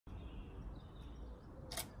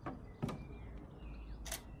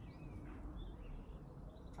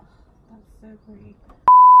so great.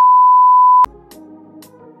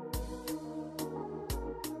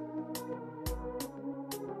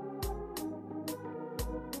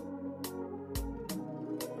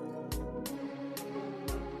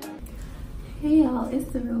 Hey y'all, it's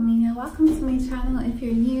TheRealMinya. Welcome to my channel. If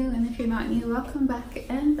you're new, and if you're not new, welcome back,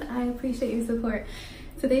 and I appreciate your support.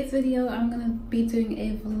 Today's video, I'm gonna be doing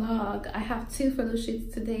a vlog. I have 2 photo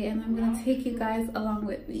shoots today, and I'm gonna take you guys along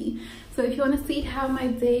with me. So if you want to see how my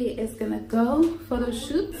day is gonna go, photo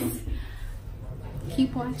shoots,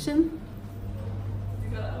 keep watching.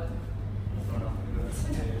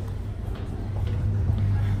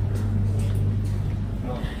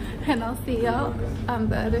 And I'll see y'all on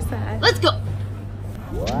the other side. Let's go!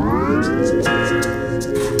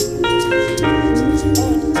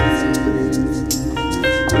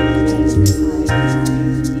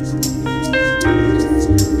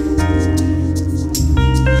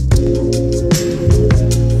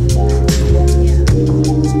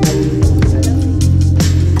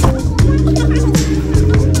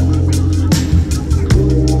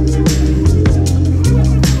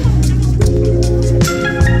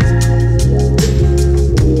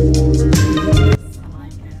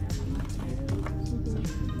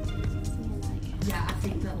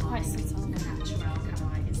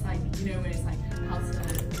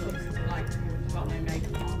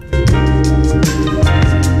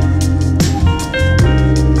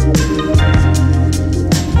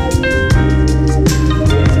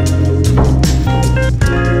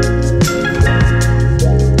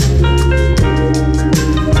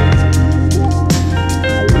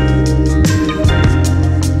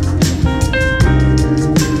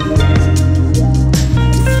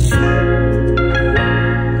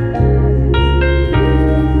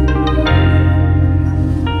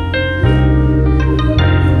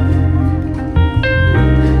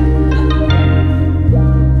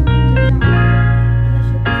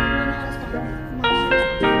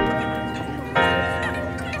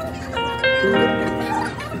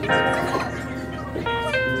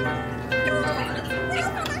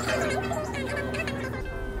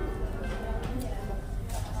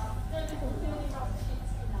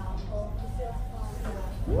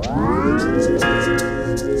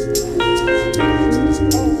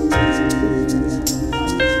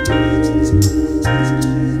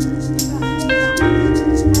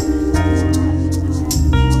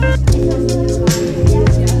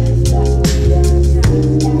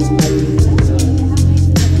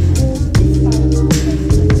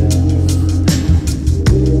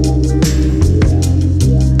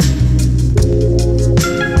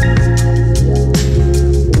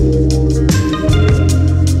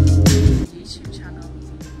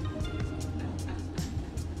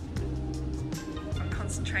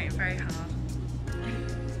 Concentrating very hard.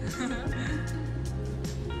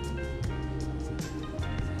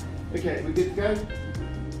 Okay, we good to go?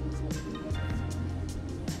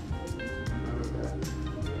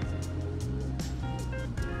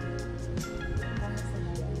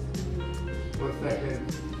 One second.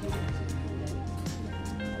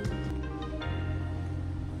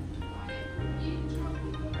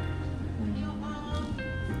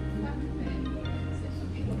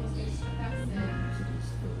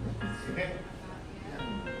 Okay.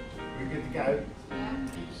 We're good to go?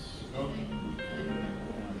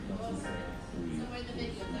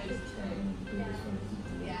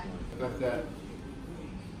 Yeah. Like that.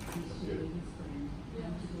 Good.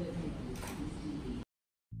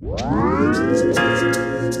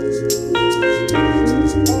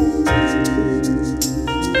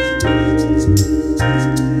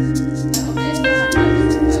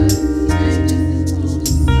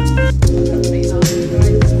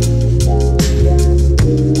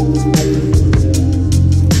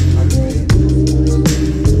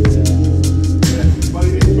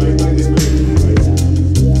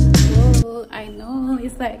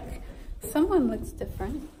 Someone looks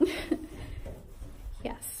different.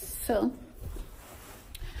 Yes, so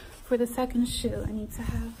for the second shoot, I need to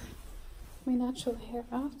have my natural hair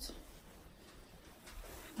out.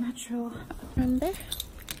 Natural under.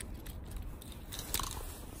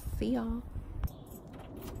 See y'all.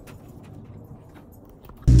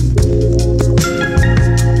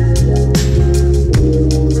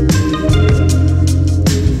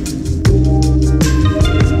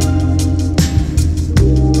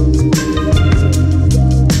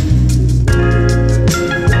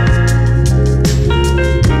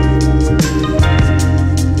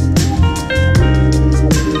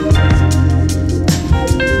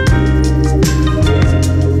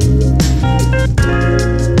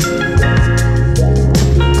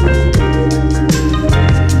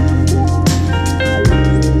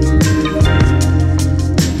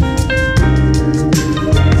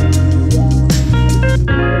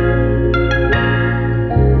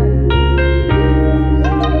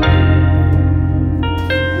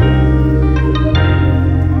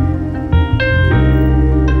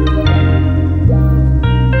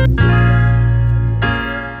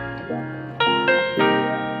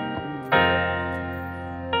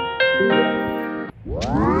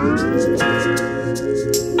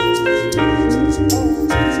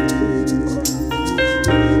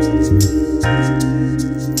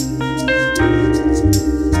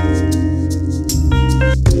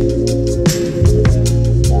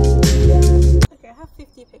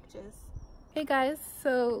 Hey guys,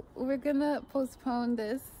 so we're gonna postpone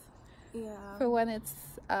this for when it's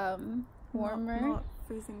warmer. Not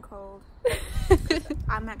freezing cold.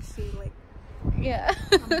 I'm actually like,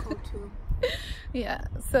 I'm cold too. Yeah,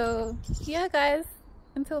 so yeah guys,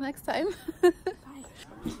 until next time. Bye.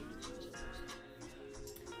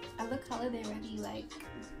 I look holiday ready, like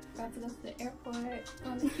about to go to the airport,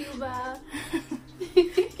 going to Cuba.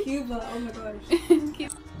 Cuba, oh my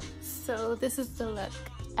gosh. So this is the look,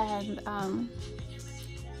 and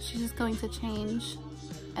she's just going to change,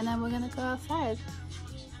 and then we're gonna go outside.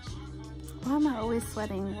 Why am I always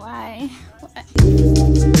sweating? Why?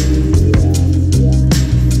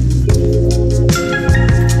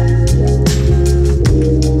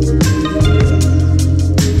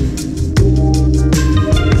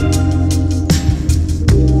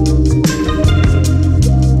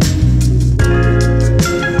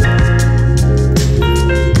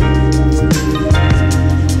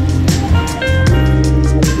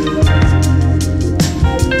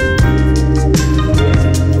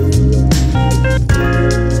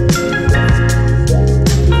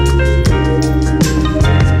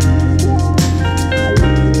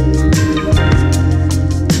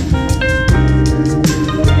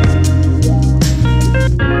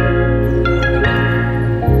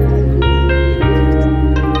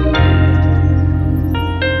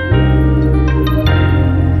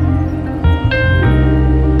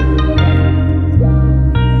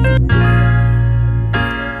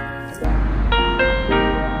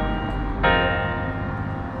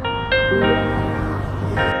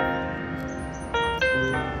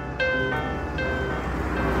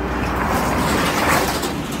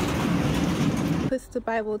 The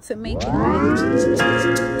Bible to make it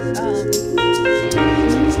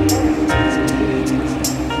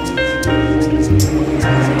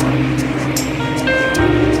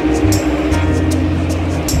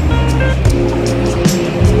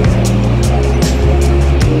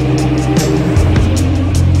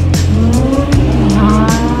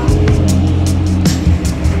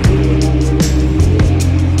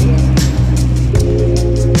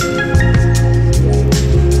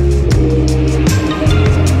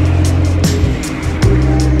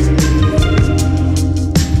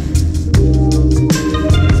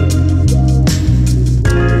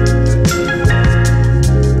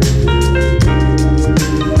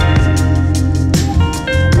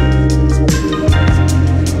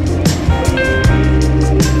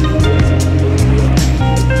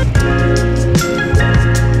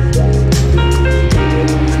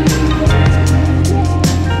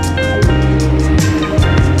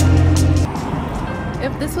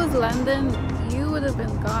London, you would have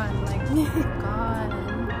been gone, like gone.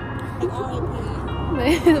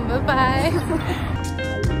 Bye bye.